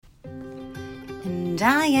And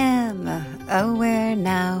I am Aware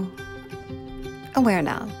Now. Aware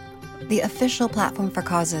Now, the official platform for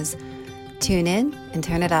causes. Tune in and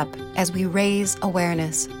turn it up as we raise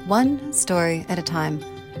awareness, one story at a time,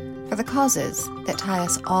 for the causes that tie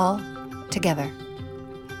us all together.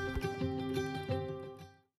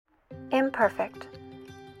 Imperfect.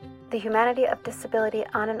 The Humanity of Disability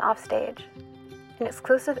on and Off Stage. An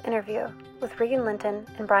exclusive interview with Regan Linton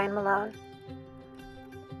and Brian Malone.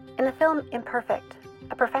 In the film Imperfect,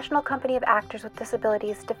 a professional company of actors with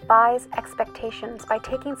disabilities defies expectations by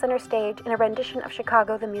taking center stage in a rendition of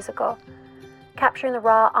Chicago the musical, capturing the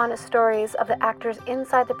raw, honest stories of the actors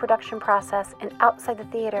inside the production process and outside the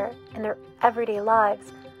theater in their everyday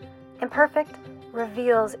lives. Imperfect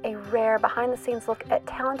reveals a rare behind-the-scenes look at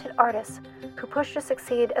talented artists who push to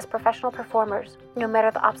succeed as professional performers, no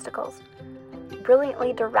matter the obstacles.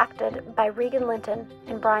 Brilliantly directed by Regan Linton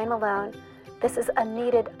and Brian Malone, this is a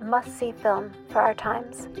needed must-see film for our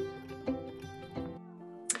times.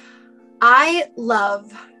 I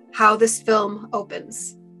love how this film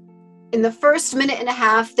opens. In the first minute and a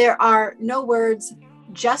half, there are no words,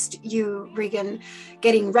 just you, Regan,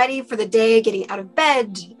 getting ready for the day, getting out of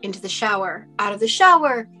bed, into the shower, out of the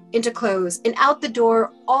shower, into clothes, and out the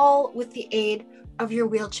door, all with the aid of your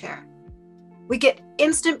wheelchair. We get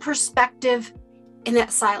instant perspective in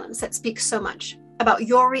that silence that speaks so much about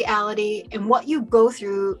your reality and what you go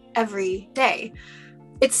through every day.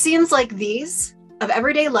 It's scenes like these of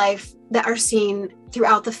everyday life that are seen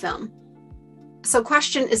throughout the film. So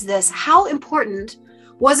question is this: how important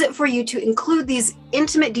was it for you to include these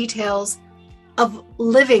intimate details of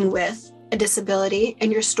living with a disability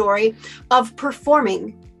in your story, of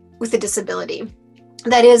performing with a disability?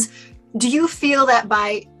 That is, do you feel that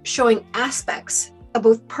by showing aspects of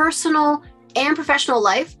both personal and professional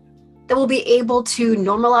life that will be able to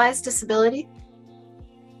normalize disability?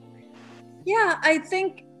 Yeah, I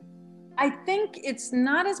think it's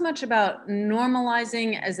not as much about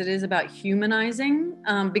normalizing as it is about humanizing,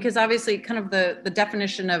 because obviously kind of the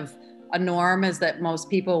definition of a norm is that most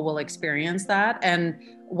people will experience that. And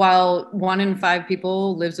while 1 in 5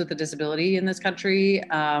 people lives with a disability in this country,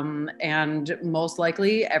 and most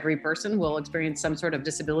likely every person will experience some sort of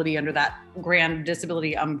disability under that grand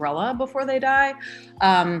disability umbrella before they die,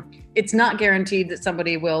 it's not guaranteed that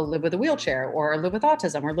somebody will live with a wheelchair or live with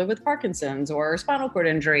autism or live with Parkinson's or spinal cord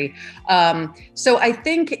injury. So I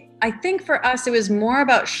think for us, it was more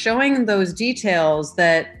about showing those details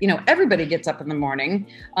that, everybody gets up in the morning.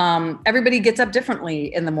 Everybody gets up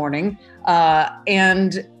differently in the morning.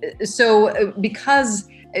 And so because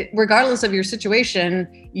regardless of your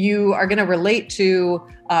situation, you are going to relate to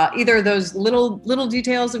either those little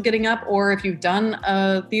details of getting up, or if you've done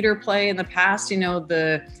a theater play in the past,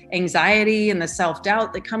 the anxiety and the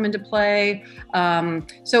self-doubt that come into play.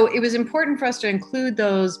 So it was important for us to include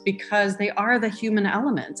those because they are the human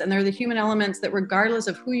elements, and they're the human elements that regardless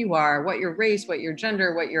of who you are, what your race, what your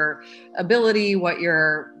gender, what your ability, what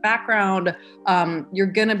your background, you're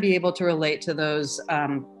going to be able to relate to those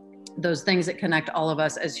things that connect all of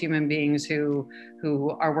us as human beings who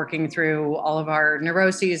are working through all of our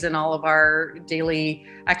neuroses and all of our daily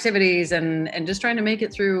activities and just trying to make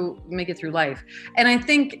it through life. And I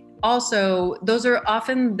think also those are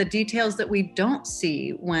often the details that we don't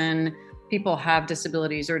see when people have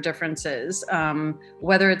disabilities or differences,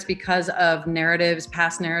 whether it's because of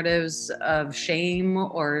past narratives of shame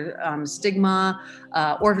or stigma,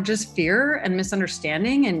 or just fear and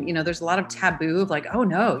misunderstanding. And, there's a lot of taboo of like, oh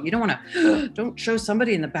no, you don't show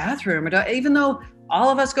somebody in the bathroom, even though all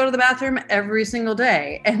of us go to the bathroom every single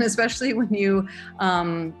day. And especially when you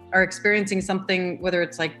are experiencing something, whether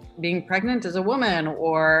it's like being pregnant as a woman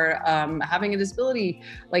or having a disability,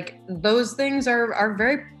 like those things are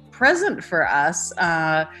very present for us.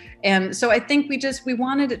 And so I think we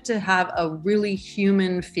wanted it to have a really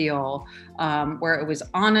human feel, where it was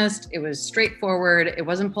honest, it was straightforward, it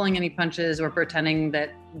wasn't pulling any punches or pretending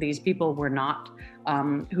that these people were not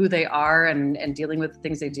who they are and dealing with the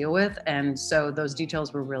things they deal with. And so those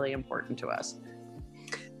details were really important to us.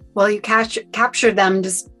 Well, you captured them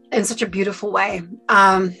just in such a beautiful way.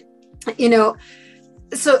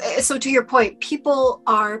 So to your point, people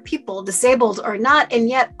are people, disabled or not, and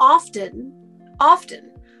yet often,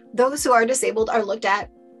 those who are disabled are looked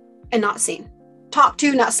at and not seen, talked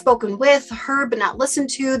to, not spoken with, heard but not listened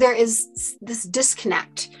to. There is this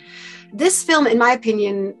disconnect. This film, in my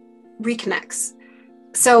opinion, reconnects.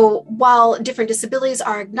 So while different disabilities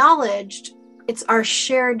are acknowledged, it's our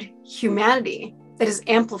shared humanity that is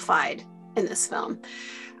amplified in this film.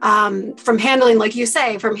 From handling, like you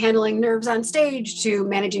say, from handling nerves on stage to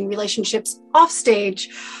managing relationships off stage.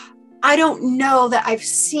 I don't know that I've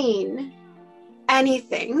seen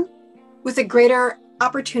anything with a greater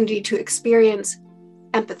opportunity to experience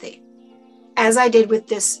empathy, as I did with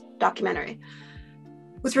this documentary.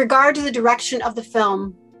 With regard to the direction of the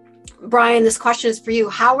film, Brian, this question is for you.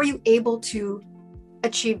 How were you able to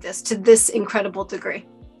achieve this to this incredible degree?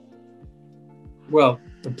 Well,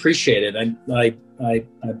 appreciate it. I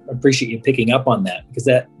appreciate you picking up on that, because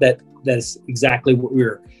that's exactly what we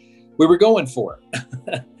were going for.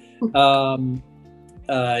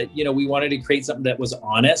 We wanted to create something that was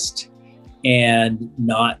honest and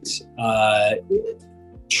not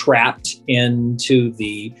trapped into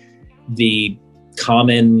the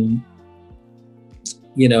common,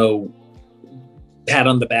 pat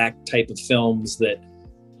on the back type of films that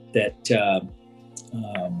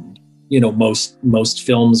most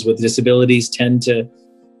films with disabilities tend to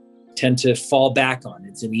fall back on.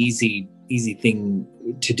 It's an easy thing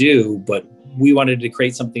to do, but we wanted to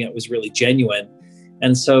create something that was really genuine.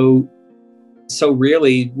 And so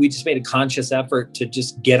really we just made a conscious effort to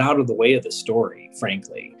just get out of the way of the story,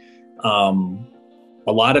 frankly.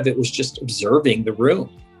 A lot of it was just observing the room,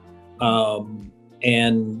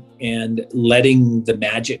 and letting the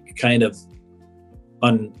magic kind of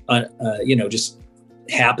just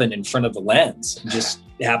happen in front of the lens, and just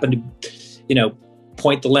happen to,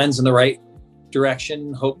 point the lens in the right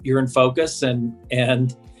direction, hope you're in focus. And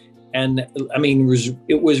I mean,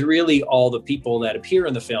 it was really all the people that appear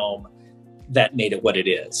in the film that made it what it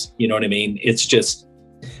is. You know what I mean? It's just,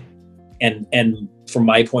 and from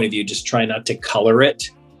my point of view, just try not to color it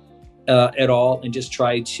at all, and just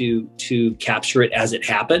try to capture it as it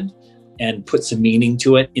happened and put some meaning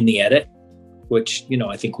to it in the edit, which,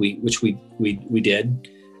 I think we did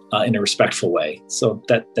in a respectful way. So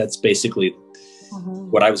that's basically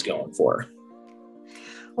what I was going for.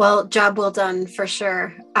 Well, job well done for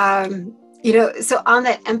sure. So on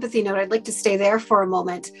that empathy note, I'd like to stay there for a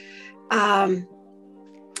moment. And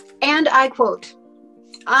I quote,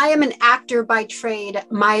 "I am an actor by trade.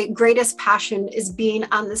 My greatest passion is being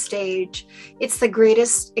on the stage. It's the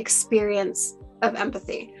greatest experience of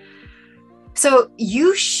empathy." So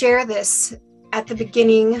you share this at the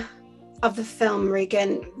beginning of the film,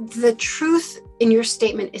 Regan. The truth in your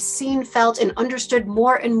statement is seen, felt, and understood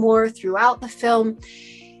more and more throughout the film.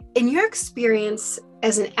 In your experience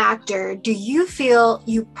as an actor, do you feel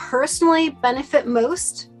you personally benefit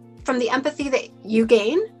most from the empathy that you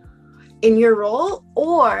gain in your role,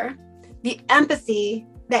 or the empathy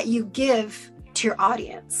that you give to your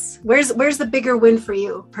audience? Where's the bigger win for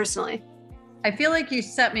you personally? I feel like you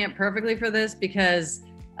set me up perfectly for this, because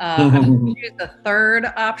I'm going to use the third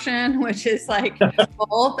option, which is like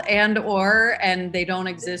both and they don't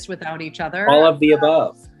exist without each other. All of the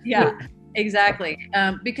above. Yeah, exactly.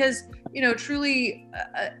 Because, truly,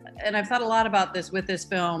 and I've thought a lot about this with this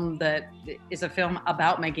film, that is a film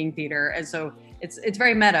about making theater. And so it's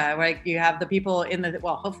very meta, right? You have the people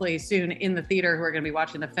hopefully soon in the theater who are going to be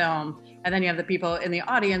watching the film. And then you have the people in the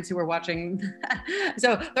audience who are watching.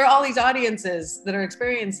 So there are all these audiences that are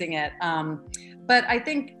experiencing it. But I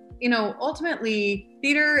think, ultimately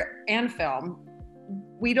theater and film,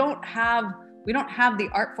 we don't have the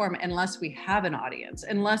art form unless we have an audience,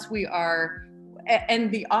 and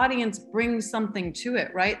the audience brings something to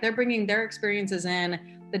it, right? They're bringing their experiences in,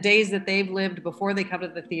 the days that they've lived before they come to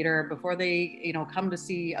the theater, before they, come to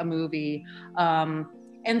see a movie.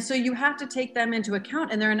 And so you have to take them into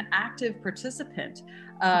account, and they're an active participant.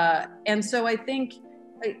 And so I think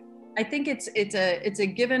it's a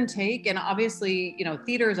give and take, and obviously,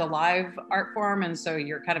 theater is a live art form, and so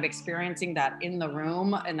you're kind of experiencing that in the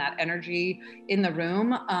room and that energy in the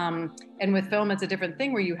room. And with film, it's a different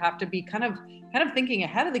thing, where you have to be kind of thinking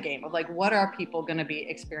ahead of the game of like, what are people going to be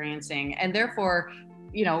experiencing, and therefore,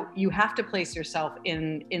 you have to place yourself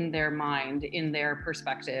in their mind, in their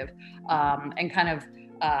perspective, and kind of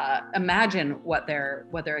imagine what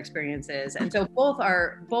their experience is. And so both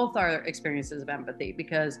are experiences of empathy,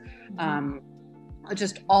 because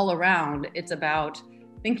just all around, it's about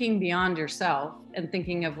thinking beyond yourself and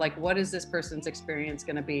thinking of like, what is this person's experience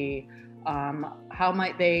going to be? How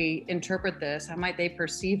might they interpret this? How might they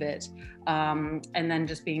perceive it? And then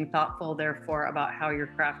just being thoughtful, therefore, about how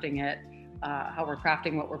you're crafting it, how we're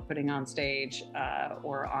crafting what we're putting on stage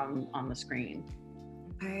or on the screen.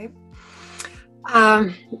 All right.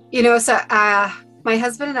 My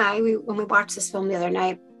husband and I, when we watched this film the other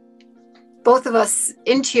night, both of us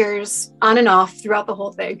in tears on and off throughout the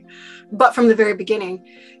whole thing, but from the very beginning.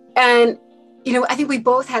 And, I think we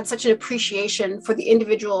both had such an appreciation for the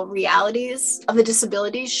individual realities of the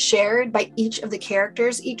disabilities shared by each of the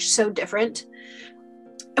characters, each so different.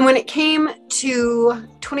 And when it came to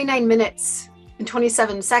 29 minutes and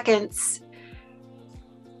 27 seconds,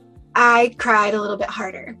 I cried a little bit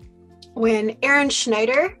harder. When Erin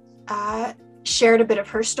Schneider shared a bit of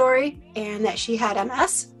her story and that she had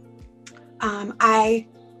MS, I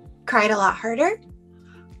cried a lot harder.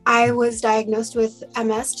 I was diagnosed with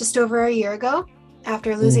MS just over a year ago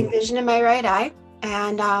after losing vision in my right eye.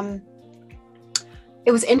 And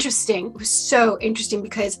it was interesting. It was so interesting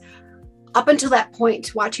because up until that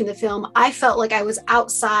point, watching the film, I felt like I was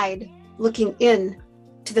outside looking in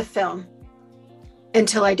to the film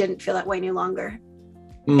until I didn't feel that way any longer.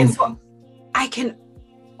 And so I can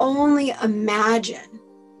only imagine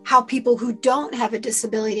how people who don't have a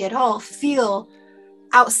disability at all feel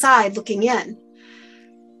outside looking in.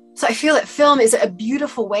 So I feel that film is a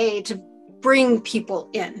beautiful way to bring people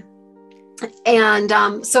in. And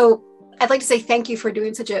so I'd like to say thank you for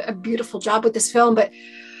doing such a beautiful job with this film. But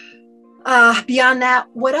beyond that,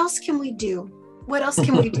 what else can we do? What else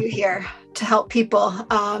can we do here to help people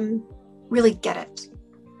really get it?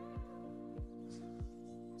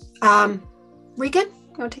 Regan,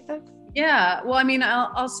 you want to take that? Yeah, well, I mean,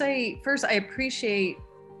 I'll say first, I appreciate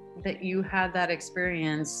that you had that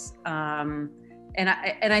experience. And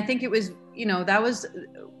I think it was, that was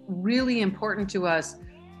really important to us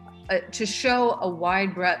to show a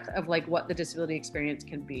wide breadth of like what the disability experience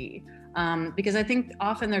can be. Because I think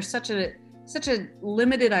often there's such a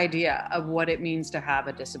limited idea of what it means to have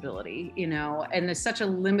a disability, and there's such a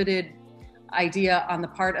limited idea on the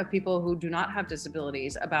part of people who do not have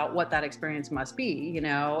disabilities about what that experience must be,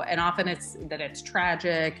 and often it's that it's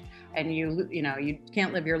tragic and you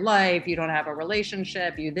can't live your life, you don't have a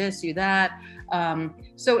relationship, you this, you that.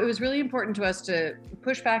 So it was really important to us to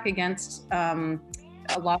push back against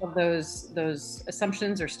a lot of those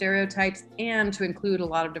assumptions or stereotypes, and to include a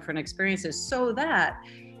lot of different experiences so that,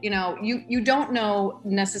 you don't know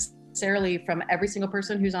necessarily from every single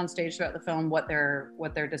person who's on stage throughout the film what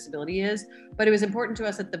their disability is, but it was important to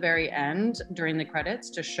us at the very end during the credits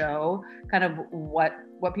to show kind of what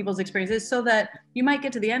people's experience is, so that you might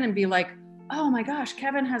get to the end and be like, oh my gosh,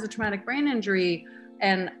 Kevin has a traumatic brain injury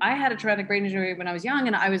and I had a traumatic brain injury when I was young,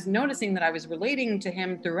 and I was noticing that I was relating to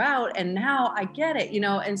him throughout, and now I get it,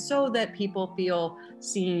 and so that people feel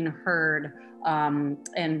seen, heard,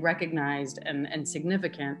 and recognized and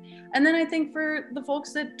significant. And then I think for the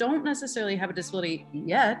folks that don't necessarily have a disability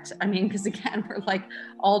yet, because again, we're like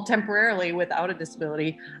all temporarily without a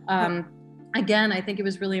disability. Again, I think it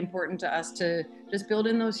was really important to us to just build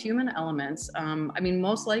in those human elements.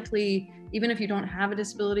 Most likely, even if you don't have a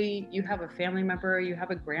disability, you have a family member, you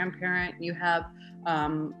have a grandparent, you have,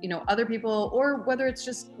 other people, or whether it's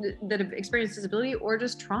just that have experienced disability or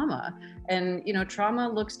just trauma. And, trauma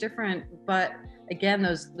looks different, but again,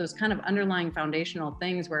 those kind of underlying foundational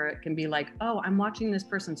things where it can be like, oh, I'm watching this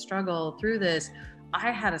person struggle through this.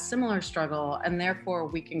 I had a similar struggle, and therefore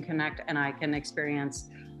we can connect and I can experience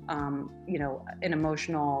an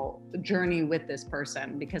emotional journey with this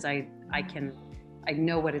person because I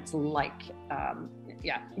know what it's like.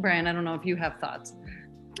 Brian, I don't know if you have thoughts.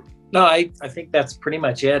 No, I think that's pretty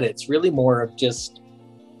much it. It's really more of just,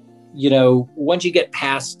 once you get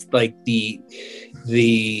past like the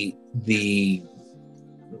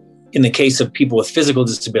in the case of people with physical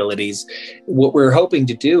disabilities, what we're hoping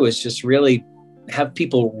to do is just really have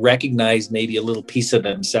people recognize maybe a little piece of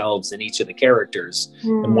themselves in each of the characters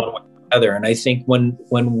in one way or another. And I think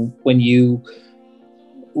when you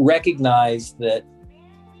recognize that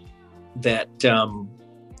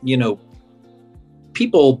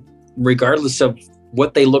people, regardless of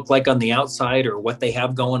what they look like on the outside or what they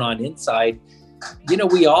have going on inside,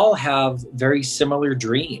 we all have very similar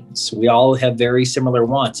dreams. We all have very similar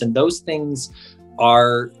wants, and those things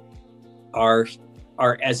are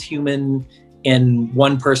as human in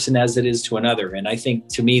one person as it is to another. And I think,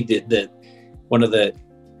 to me, the one of the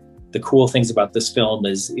cool things about this film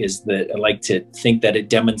is that I like to think that it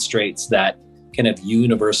demonstrates that kind of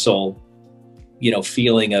universal,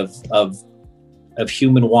 feeling of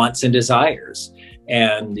human wants and desires.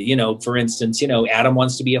 And, for instance, Adam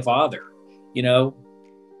wants to be a father.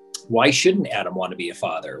 Why shouldn't Adam want to be a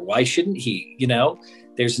father? Why shouldn't he?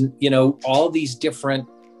 There's, all these different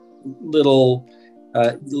little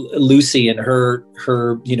Lucy and her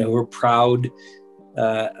proud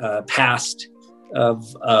past of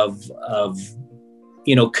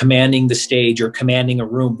commanding the stage or commanding a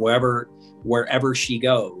room wherever she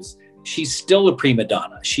goes. She's still a prima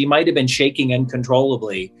donna. She might have been shaking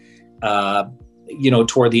uncontrollably,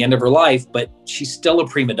 toward the end of her life, but she's still a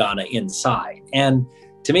prima donna inside. And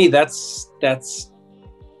to me, that's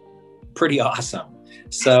pretty awesome.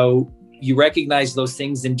 So you recognize those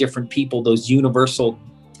things in different people, those universal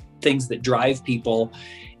things that drive people.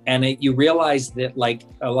 you realize that, like,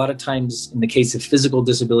 a lot of times in the case of physical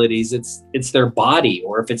disabilities, it's their body,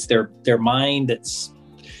 or if it's their mind that's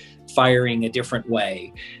firing a different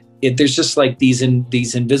way. There's just like these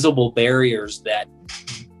invisible barriers that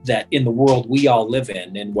in the world we all live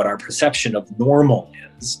in, and what our perception of normal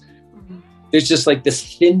is. There's just like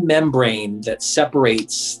this thin membrane that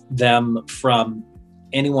separates them from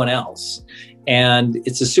anyone else, and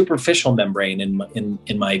it's a superficial membrane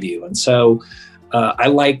in my view. And so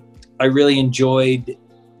I really enjoyed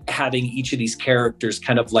having each of these characters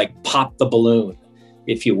kind of like pop the balloon,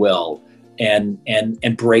 if you will, and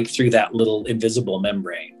break through that little invisible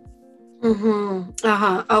membrane. Oh,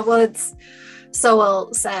 well, it's so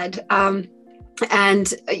well said.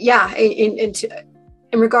 And yeah,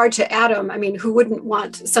 in regard to Adam, I mean, who wouldn't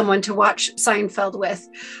want someone to watch Seinfeld with?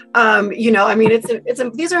 You know, I mean,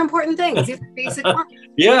 these are important things. These are basic ones.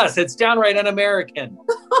 Yes, it's downright un-American.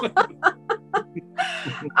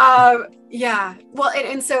 Yeah. Well,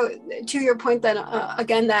 and so to your point then,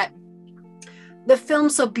 again, that the film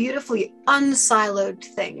so beautifully unsiloed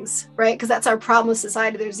things, right? Because that's our problem with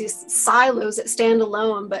society. There's these silos that stand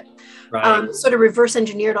alone, but right. Sort of reverse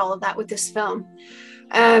engineered all of that with this film.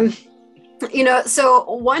 You know,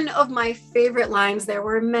 so one of my favorite lines, there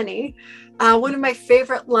were many, one of my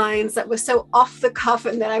favorite lines that was so off the cuff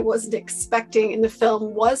and that I wasn't expecting in the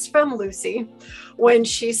film was from Lucy, when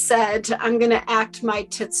she said, "I'm going to act my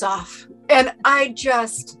tits off." And I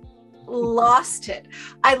just lost it.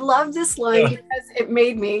 I love this line because it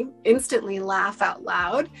made me instantly laugh out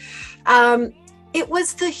loud. It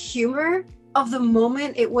was the humor of the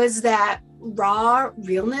moment. It was that raw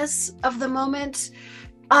realness of the moment.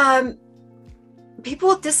 People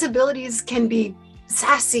with disabilities can be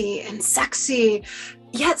sassy and sexy,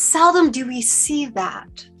 yet seldom do we see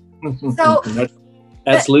that. So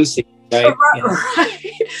that's Lucy, right?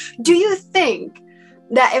 Right. Do you think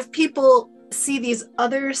that if people see these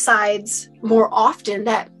other sides more often,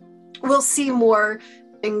 that we'll see more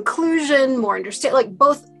inclusion, more understand, like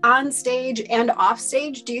both on stage and off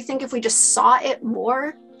stage? Do you think if we just saw it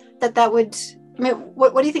more, that would, I mean,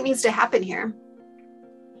 what do you think needs to happen here?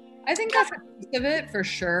 I think that's a piece of it for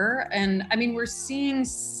sure. And I mean, we're seeing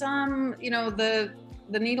some, you know, the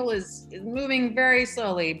needle is moving very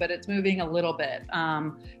slowly, but it's moving a little bit.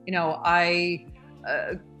 You know, I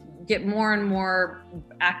get more and more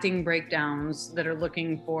acting breakdowns that are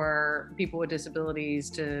looking for people with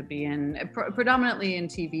disabilities to be in, predominantly in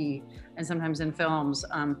TV and sometimes in films.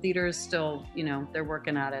 Theaters still, you know, they're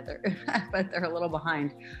working at it, but they're a little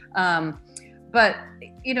behind. But,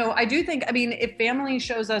 you know, I do think, I mean, if family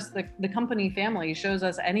shows us, the company family shows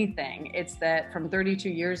us anything, it's that from 32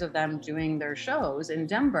 years of them doing their shows in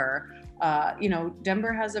Denver, you know,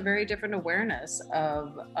 Denver has a very different awareness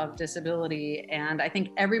of disability. And I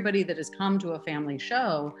think everybody that has come to a family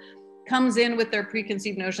show comes in with their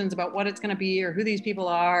preconceived notions about what it's going to be or who these people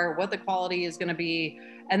are, what the quality is going to be.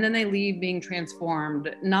 And then they leave being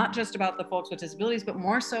transformed, not just about the folks with disabilities, but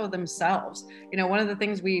more so themselves. You know, one of the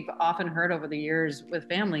things we've often heard over the years with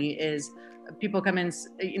family is people come in,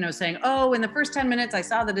 you know, saying, "Oh, in the first 10 minutes, I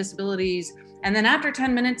saw the disabilities. And then after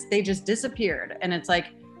 10 minutes, they just disappeared." And it's like,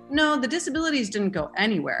 no, the disabilities didn't go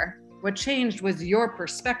anywhere. What changed was your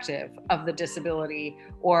perspective of the disability,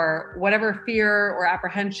 or whatever fear or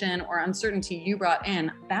apprehension or uncertainty you brought in.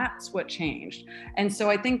 That's what changed. And so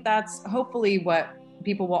I think that's hopefully what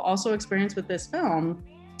people will also experience with this film,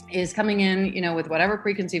 is coming in, you know, with whatever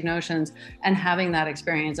preconceived notions and having that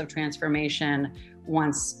experience of transformation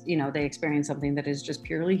once, you know, they experience something that is just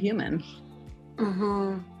purely human.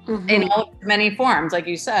 In all many forms, like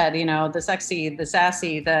you said, you know, the sexy, the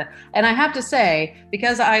sassy, and I have to say,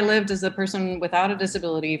 because I lived as a person without a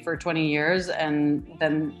disability for 20 years and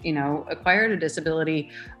then, you know, acquired a disability,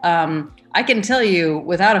 I can tell you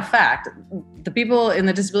without a fact, the people in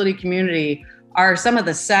the disability community are some of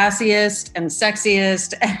the sassiest and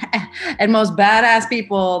sexiest and most badass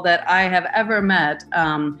people that I have ever met.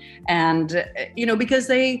 And, you know, because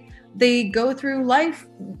they go through life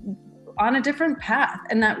on a different path,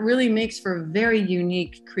 and that really makes for very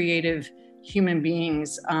unique, creative human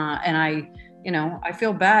beings. And I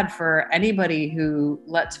feel bad for anybody who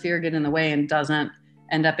lets fear get in the way and doesn't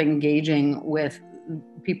end up engaging with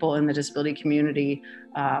people in the disability community,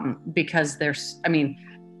 because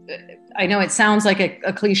I know it sounds like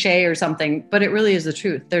a cliche or something, but it really is the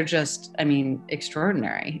truth. They're just,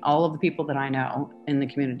 extraordinary. All of the people that I know in the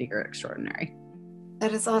community are extraordinary.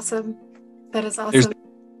 That is awesome. That is awesome.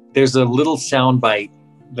 There's a little soundbite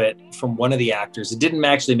that from one of the actors. It didn't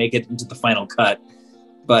actually make it into the final cut,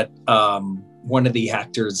 but one of the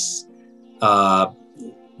actors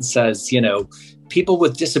says, you know, people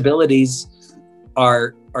with disabilities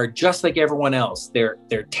are just like everyone else. They're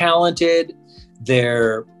talented,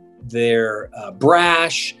 they're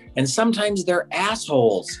brash, and sometimes they're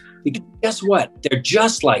assholes. Because guess what? They're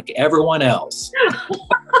just like everyone else.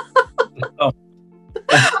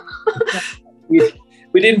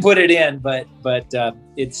 We didn't put it in, but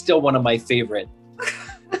it's still one of my favorite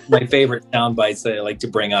sound bites that I like to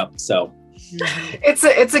bring up. So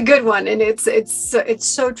it's a good one, and it's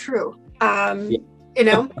so true. You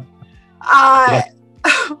know,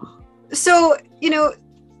 so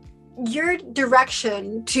your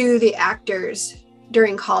direction to the actors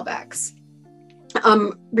during callbacks,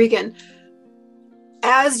 Regan,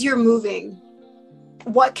 as you're moving,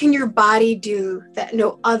 what can your body do that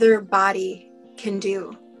no other body can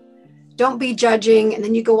do? Don't be judging. And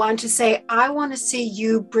then you go on to say, I want to see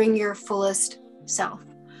you bring your fullest self.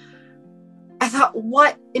 I thought,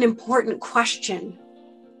 what an important question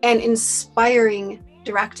and inspiring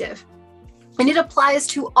directive. And it applies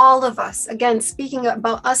to all of us. Again, speaking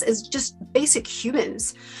about us as just basic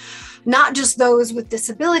humans, not just those with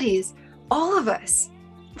disabilities, all of us.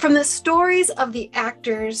 From the stories of the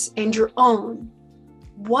actors and your own,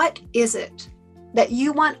 what is it that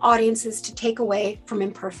you want audiences to take away from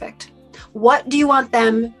Imperfect? What do you want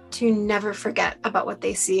them to never forget about what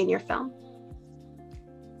they see in your film?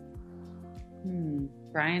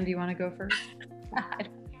 Brian, do you want to go first?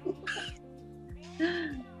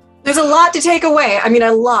 There's a lot to take away. I mean,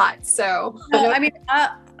 a lot. So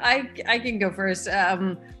I can go first.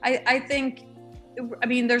 I think,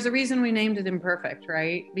 there's a reason we named it Imperfect,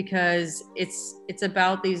 right? Because it's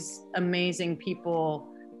about these amazing people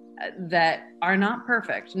that are not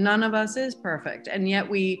perfect. None of us is perfect. And yet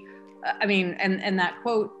and that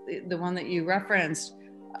quote, the one that you referenced,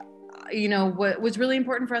 what was really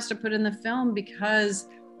important for us to put in the film, because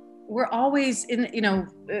we're always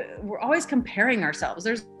we're always comparing ourselves.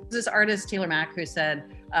 There's this artist, Taylor Mack, who said,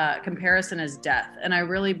 comparison is death. And I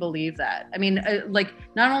really believe that.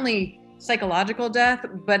 Not only psychological death,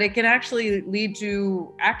 but it can actually lead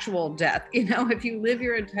to actual death. If you live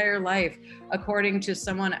your entire life according to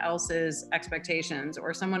someone else's expectations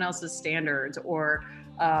or someone else's standards, or,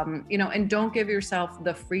 and don't give yourself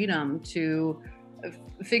the freedom to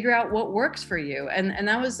figure out what works for you. And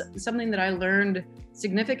that was something that I learned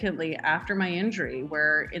significantly after my injury,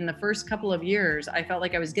 where in the first couple of years, I felt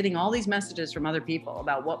like I was getting all these messages from other people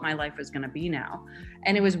about what my life was going to be now.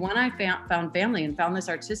 And it was when I found family and found this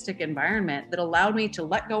artistic environment that allowed me to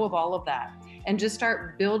let go of all of that and just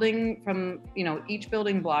start building from, each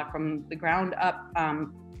building block from the ground up,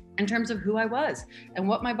 in terms of who I was and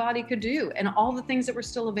what my body could do and all the things that were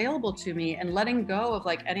still available to me, and letting go of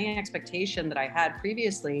any expectation that I had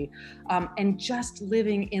previously, and just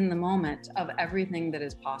living in the moment of everything that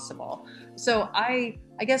is possible. So I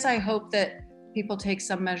guess I hope that people take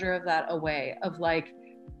some measure of that away, of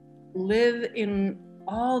live in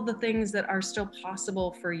all the things that are still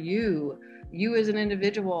possible for you as an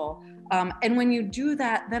individual. And when you do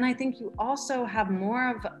that, then I think you also have more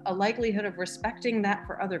of a likelihood of respecting that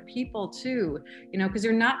for other people too, because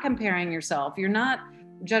you're not comparing yourself, you're not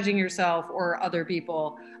judging yourself or other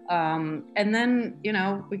people. And then,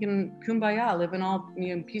 we can kumbaya, live in all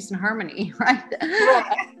peace and harmony, right?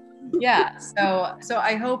 Yeah. So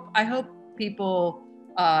I hope people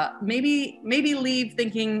maybe leave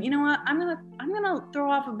thinking, I'm gonna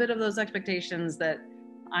throw off a bit of those expectations that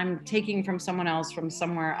I'm taking from someone else, from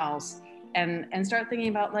somewhere else, and start thinking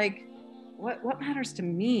about what matters to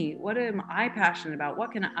me? What am I passionate about?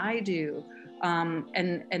 What can I do?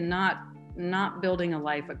 And not building a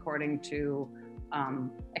life according to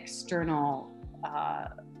external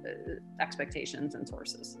expectations and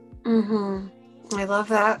sources. Mm-hmm. I love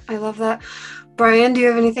that. Brian, do you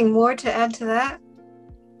have anything more to add to that?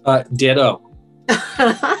 Ditto.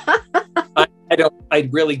 I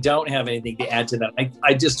really don't have anything to add to that.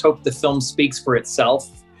 I just hope the film speaks for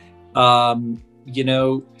itself. I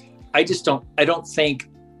don't think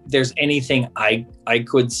there's anything I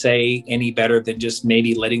could say any better than just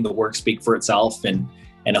maybe letting the work speak for itself, and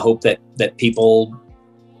hope that people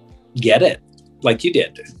get it like you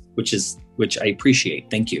did, which I appreciate.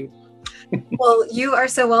 Thank you. Well, you are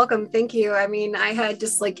so welcome. Thank you. I mean, I had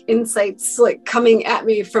just insights coming at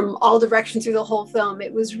me from all directions through the whole film.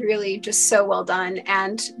 It was really just so well done.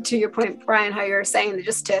 And to your point, Brian, how you're saying that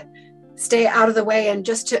just to stay out of the way and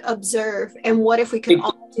just to observe. And what if we could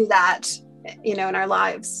all do that, in our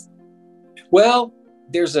lives? Well,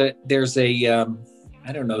 there's a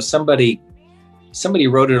I don't know, somebody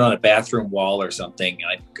wrote it on a bathroom wall or something.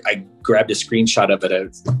 I grabbed a screenshot of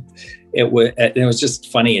it. It was just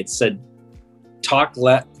funny. It said,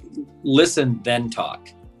 listen, then talk,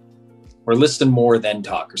 or listen more, then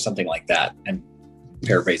talk, or something like that. And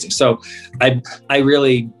paraphrasing. So I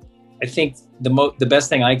think the best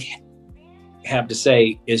thing I have to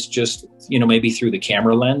say is just, maybe through the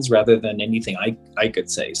camera lens rather than anything I could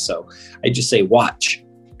say. So I just say, watch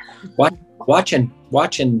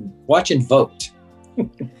and vote.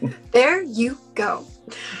 There you go.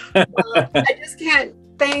 I just can't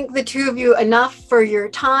thank the two of you enough for your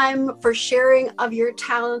time, for sharing of your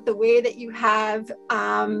talent the way that you have.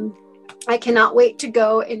 I cannot wait to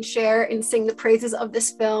go and share and sing the praises of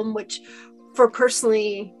this film, which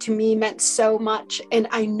personally to me meant so much, and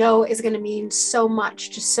I know is going to mean so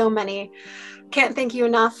much to so many. Can't thank you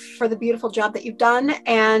enough for the beautiful job that you've done,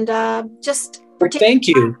 and thank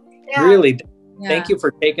you. Yeah. Really, thank you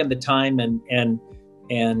for taking the time and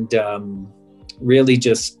really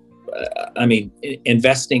just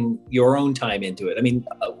investing your own time into it. I mean,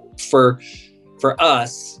 for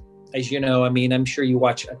us, as you know, I'm sure you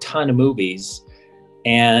watch a ton of movies,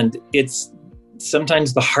 and it's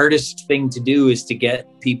sometimes the hardest thing to do is to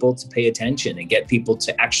get people to pay attention and get people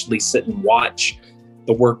to actually sit and watch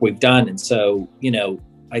the work we've done. And so,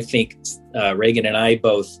 I think Regan and I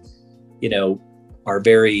both, are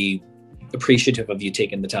very appreciative of you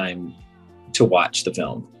taking the time to watch the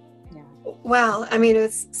film. Well, it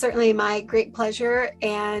was certainly my great pleasure.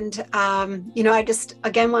 And, I just,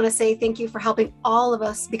 again, want to say thank you for helping all of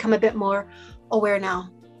us become a bit more aware now.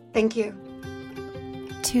 Thank you.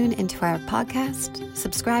 Tune into our podcast,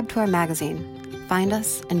 subscribe to our magazine, find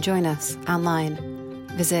us and join us online.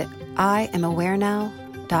 Visit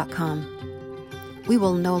IamAwareNow.com. We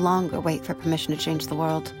will no longer wait for permission to change the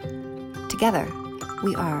world. Together,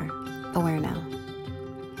 we are aware now.